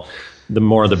of all, the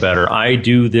more the better. I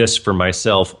do this for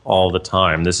myself all the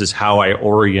time. This is how I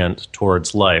orient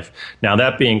towards life. Now,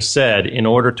 that being said, in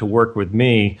order to work with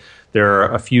me, there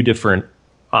are a few different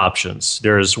options.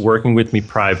 There's working with me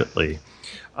privately.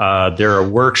 There are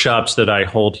workshops that I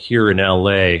hold here in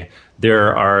LA.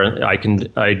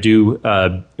 I do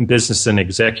business and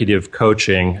executive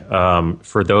coaching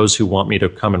for those who want me to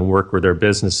come and work with their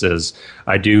businesses.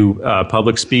 I do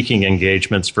public speaking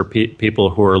engagements for people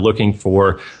who are looking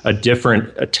for a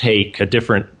different take, a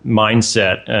different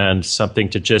mindset, and something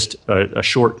to just a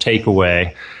short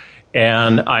takeaway.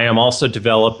 And I am also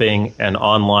developing an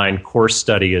online course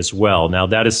study as well. Now,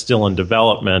 that is still in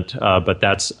development, but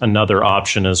that's another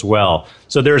option as well.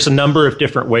 So there's a number of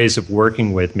different ways of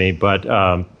working with me, but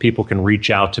people can reach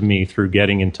out to me through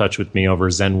getting in touch with me over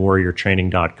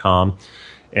zenwarriortraining.com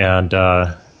and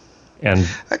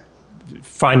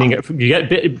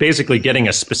basically getting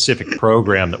a specific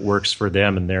program that works for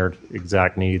them and their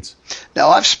exact needs.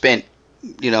 Now, I've spent,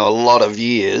 a lot of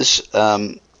years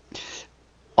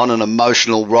on an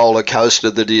emotional roller coaster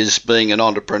that is being an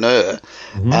entrepreneur.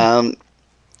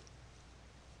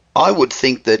 I would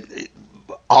think that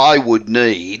I would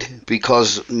need,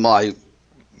 because my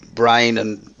brain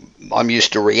and I'm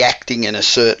used to reacting in a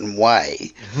certain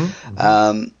way.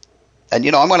 And,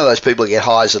 I'm one of those people who get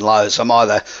highs and lows. I'm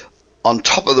either on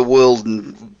top of the world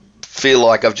and feel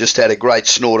like I've just had a great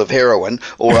snort of heroin,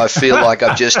 or I feel like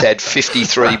I've just had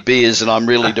 53 beers and I'm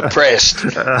really depressed,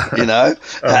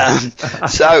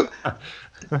 So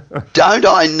don't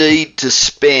I need to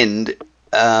spend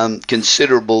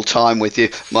considerable time with you?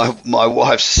 My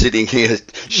wife's sitting here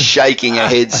shaking her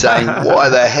head saying, why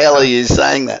the hell are you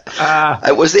saying that?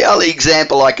 It was the only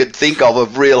example I could think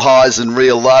of real highs and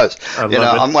real lows.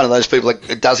 I'm one of those people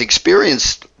that does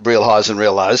experience real highs and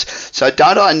real lows. So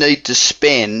don't I need to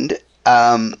spend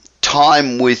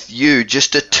time with you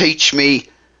just to teach me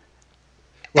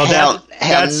how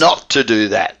not to do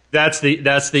that? That's the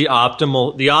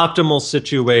optimal. The optimal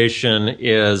situation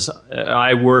is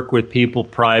I work with people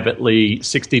privately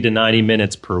 60 to 90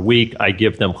 minutes per week. I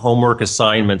give them homework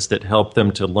assignments that help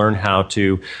them to learn how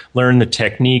to learn the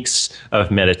techniques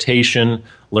of meditation,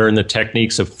 learn the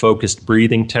techniques of focused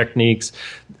breathing techniques,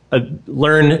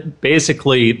 learn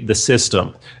basically the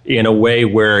system in a way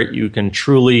where you can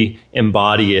truly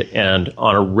embody it and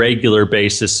on a regular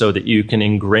basis so that you can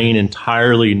ingrain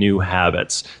entirely new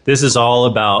habits. This is all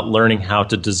about learning how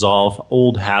to dissolve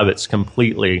old habits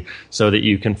completely so that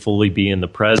you can fully be in the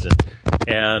present.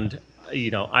 And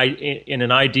in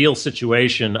an ideal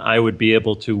situation, I would be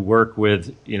able to work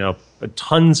with,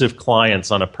 tons of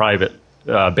clients on a private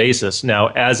basis. Now,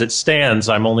 as it stands,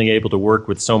 I'm only able to work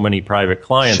with so many private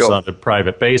clients on a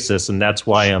private basis, and that's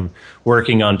why I'm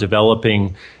working on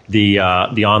developing the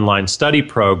online study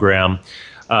program.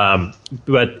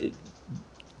 But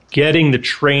getting the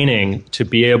training to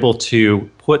be able to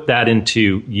put that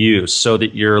into use so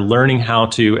that you're learning how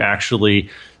to actually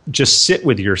just sit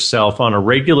with yourself on a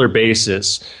regular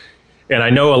basis. And I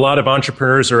know a lot of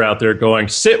entrepreneurs are out there going,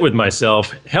 sit with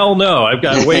myself. Hell no, I've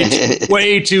got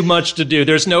way too much to do.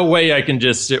 There's no way I can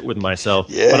just sit with myself.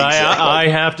 Yeah, but exactly. I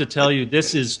have to tell you,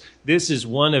 this is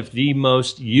one of the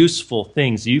most useful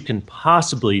things you can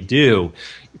possibly do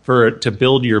to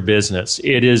build your business.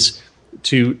 It is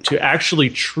to actually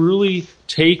truly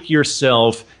take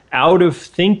yourself out of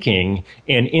thinking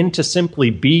and into simply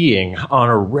being on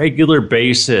a regular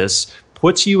basis.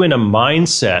 Puts you in a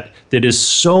mindset that is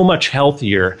so much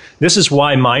healthier. This is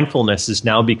why mindfulness is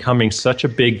now becoming such a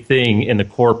big thing in the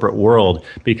corporate world,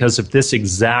 because of this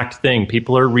exact thing.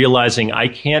 People are realizing I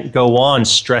can't go on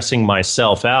stressing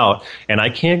myself out, and I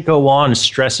can't go on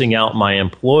stressing out my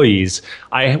employees.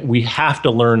 We have to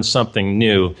learn something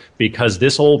new, because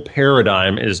this old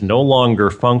paradigm is no longer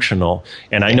functional.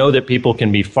 And I know that people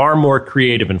can be far more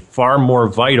creative and far more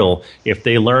vital if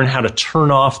they learn how to turn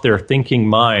off their thinking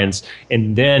minds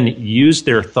and then use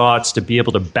their thoughts to be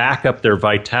able to back up their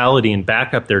vitality and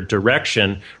back up their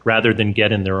direction rather than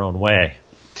get in their own way.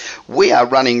 We are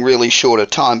running really short of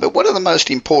time, but what are the most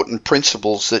important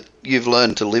principles that you've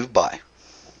learned to live by?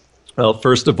 Well,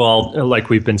 first of all, like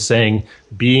we've been saying,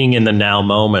 being in the now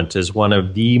moment is one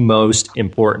of the most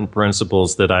important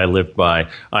principles that I live by.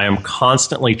 I am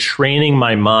constantly training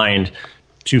my mind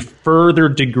to further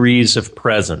degrees of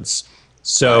presence.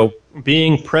 So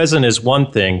being present is one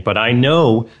thing, but I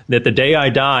know that the day I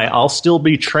die, I'll still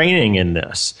be training in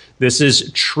this. This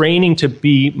is training to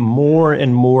be more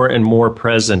and more and more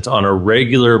present on a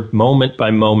regular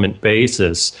moment-by-moment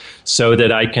basis so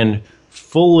that I can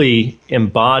fully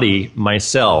embody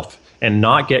myself and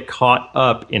not get caught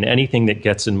up in anything that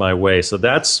gets in my way. So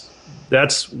that's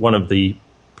one of the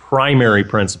primary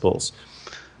principles.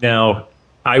 Now,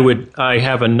 I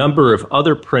have a number of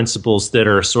other principles that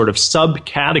are sort of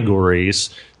subcategories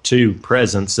to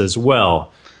presence as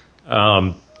well.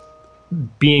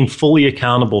 Being fully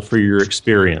accountable for your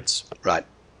experience. Right.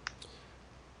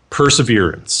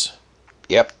 Perseverance.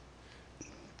 Yep.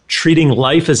 Treating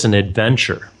life as an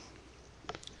adventure.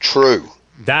 True.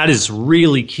 That is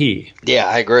really key. Yeah,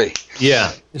 I agree.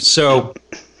 Yeah. So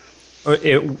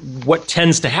what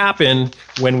tends to happen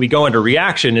when we go into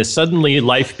reaction is suddenly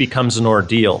life becomes an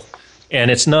ordeal. And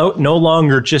it's no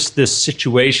longer just this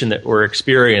situation that we're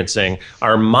experiencing.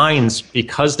 Our minds,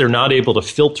 because they're not able to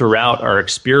filter out our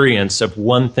experience of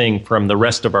one thing from the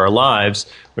rest of our lives,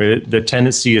 the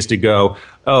tendency is to go,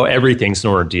 oh, everything's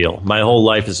an ordeal. My whole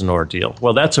life is an ordeal.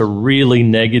 Well, that's a really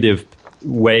negative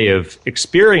way of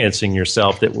experiencing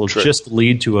yourself that will just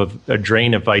lead to a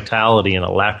drain of vitality and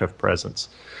a lack of presence.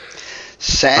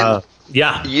 Sam,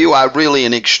 you are really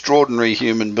an extraordinary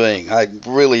human being. I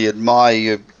really admire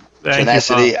your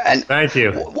tenacity. Thank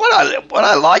you. What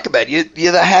I like about you,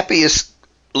 you're the happiest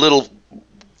little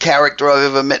character I've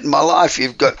ever met in my life.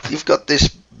 You've got this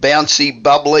bouncy,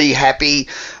 bubbly, happy,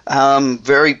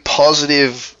 very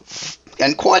positive,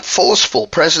 and quite forceful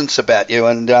presence about you,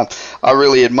 and I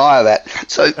really admire that.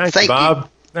 So thank you, Bob.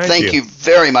 Thank you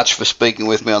very much for speaking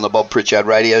with me on the Bob Pritchard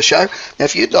Radio Show. Now,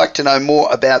 if you'd like to know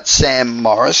more about Sam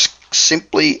Morris,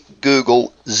 simply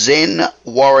Google Zen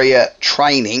Warrior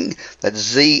Training. That's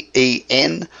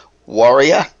Z-E-N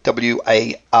Warrior,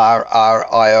 W-A-R-R-I-O-R,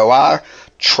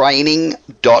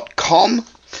 training.com,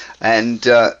 and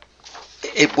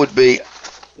it would be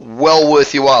well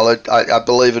worth your while. I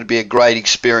believe it would be a great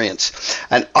experience.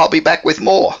 And I'll be back with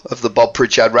more of the Bob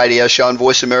Pritchard Radio Show on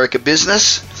Voice America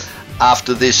Business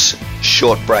after this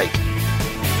short break.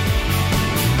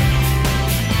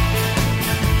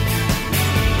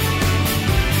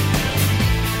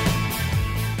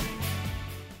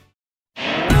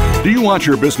 Do you want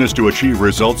your business to achieve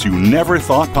results you never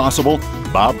thought possible?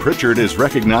 Bob Pritchard is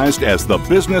recognized as the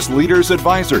Business Leader's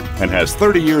Advisor and has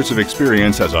 30 years of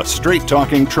experience as a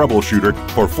straight-talking troubleshooter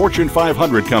for Fortune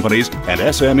 500 companies and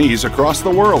SMEs across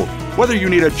the world. Whether you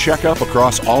need a checkup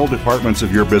across all departments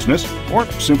of your business or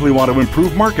simply want to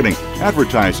improve marketing,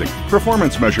 advertising,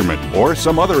 performance measurement, or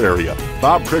some other area,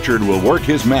 Bob Pritchard will work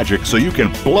his magic so you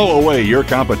can blow away your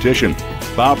competition.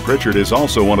 Bob Pritchard is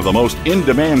also one of the most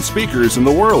in-demand speakers in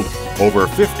the world. Over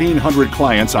 1,500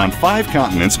 clients on 5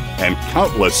 continents and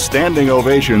countless standing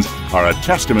ovations are a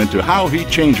testament to how he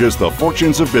changes the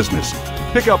fortunes of business.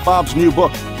 Pick up Bob's new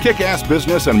book, Kick-Ass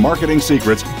Business and Marketing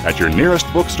Secrets, at your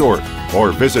nearest bookstore,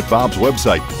 or visit Bob's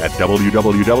website at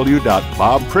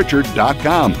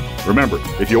www.bobpritchard.com. Remember,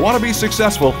 if you want to be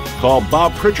successful, call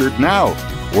Bob Pritchard now.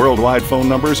 Worldwide phone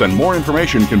numbers and more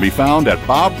information can be found at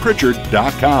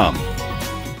bobpritchard.com.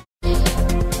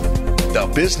 The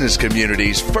business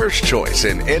community's first choice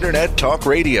in Internet Talk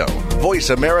Radio. Voice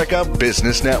America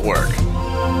Business Network.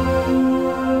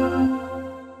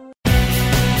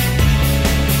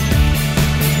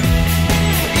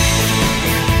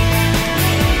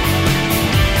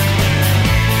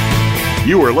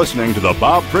 You are listening to the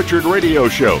Bob Pritchard Radio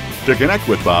Show. To connect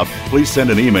with Bob, please send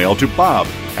an email to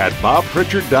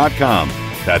bob@bobpritchard.com.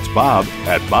 That's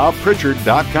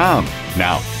bob@bobpritchard.com.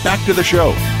 Now, back to the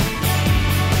show.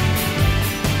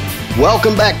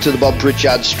 Welcome back to the Bob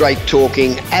Pritchard Straight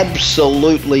Talking,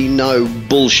 absolutely no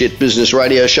bullshit business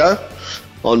radio show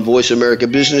on Voice America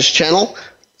Business Channel.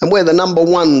 And we're the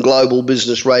 #1 global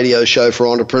business radio show for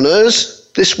entrepreneurs.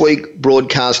 This week,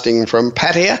 broadcasting from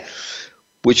Pattaya,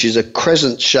 which is a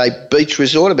crescent-shaped beach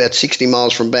resort about 60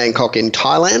 miles from Bangkok in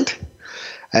Thailand,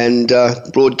 and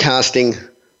broadcasting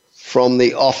from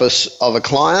the office of a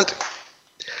client.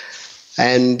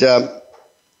 And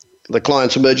the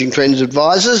client's emerging trends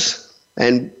advisors,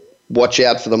 and watch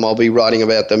out for them. I'll be writing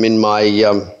about them in my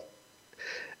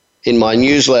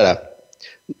newsletter.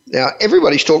 Now,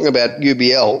 everybody's talking about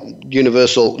UBI,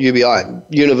 universal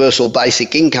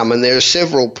basic income, and there are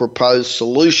several proposed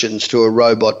solutions to a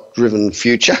robot-driven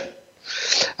future.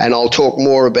 And I'll talk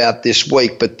more about this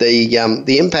week, but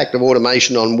the impact of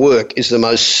automation on work is the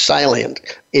most salient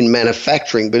in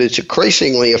manufacturing, but it's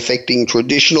increasingly affecting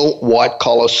traditional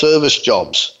white-collar service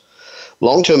jobs.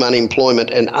 Long-term unemployment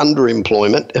and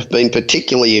underemployment have been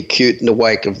particularly acute in the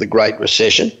wake of the Great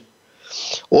Recession.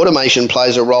 Automation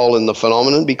plays a role in the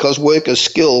phenomenon because workers'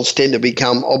 skills tend to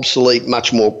become obsolete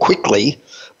much more quickly,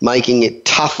 making it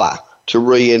tougher to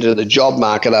re-enter the job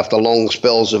market after long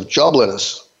spells of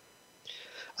joblessness.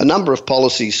 A number of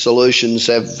policy solutions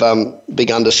have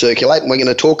begun to circulate, and we're going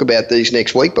to talk about these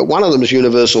next week, but one of them is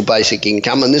universal basic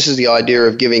income, and this is the idea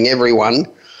of giving everyone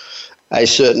a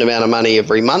certain amount of money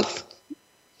every month,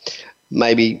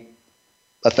 maybe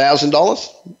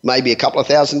 $1,000, maybe a couple of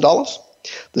 $1,000s.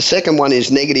 The second one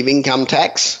is negative income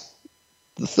tax.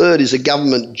 The third is a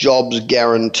government jobs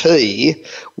guarantee,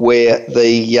 where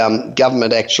the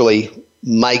government actually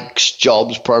makes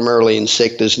jobs primarily in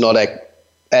sectors not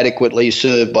adequately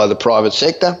served by the private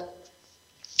sector,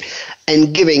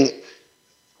 and giving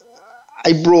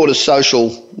a broader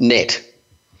social net.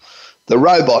 The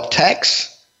robot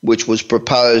tax, which was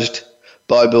proposed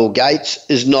by Bill Gates,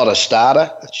 is not a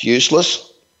starter. It's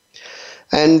useless.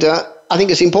 And I think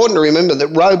it's important to remember that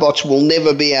robots will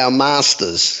never be our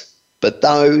masters, but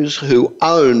those who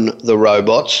own the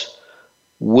robots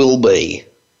will be.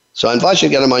 So I invite you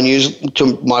to go to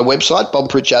my website,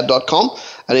 bobpritchard.com,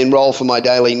 and enroll for my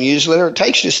daily newsletter. It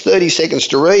takes just 30 seconds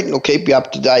to read, and it'll keep you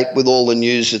up to date with all the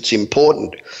news that's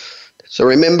important. So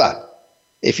remember,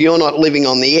 if you're not living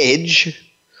on the edge,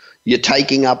 you're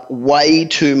taking up way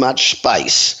too much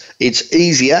space. It's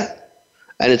easier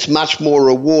and it's much more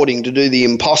rewarding to do the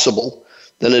impossible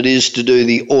than it is to do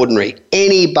the ordinary.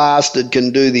 Any bastard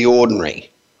can do the ordinary.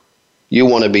 You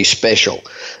want to be special.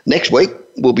 Next week,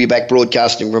 we'll be back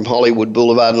broadcasting from Hollywood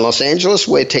Boulevard in Los Angeles,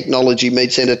 where technology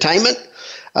meets entertainment,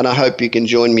 and I hope you can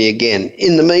join me again.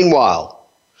 In the meanwhile,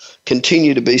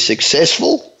 continue to be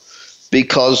successful,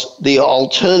 because the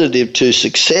alternative to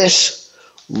success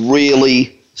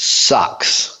really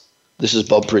sucks. This is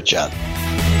Bob Pritchard.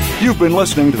 You've been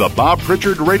listening to the Bob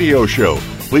Pritchard Radio Show.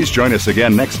 Please join us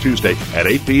again next Tuesday at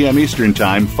 8 p.m. Eastern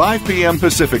Time, 5 p.m.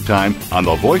 Pacific Time on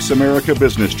the Voice America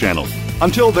Business Channel.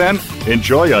 Until then,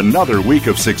 enjoy another week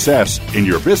of success in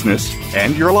your business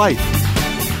and your life.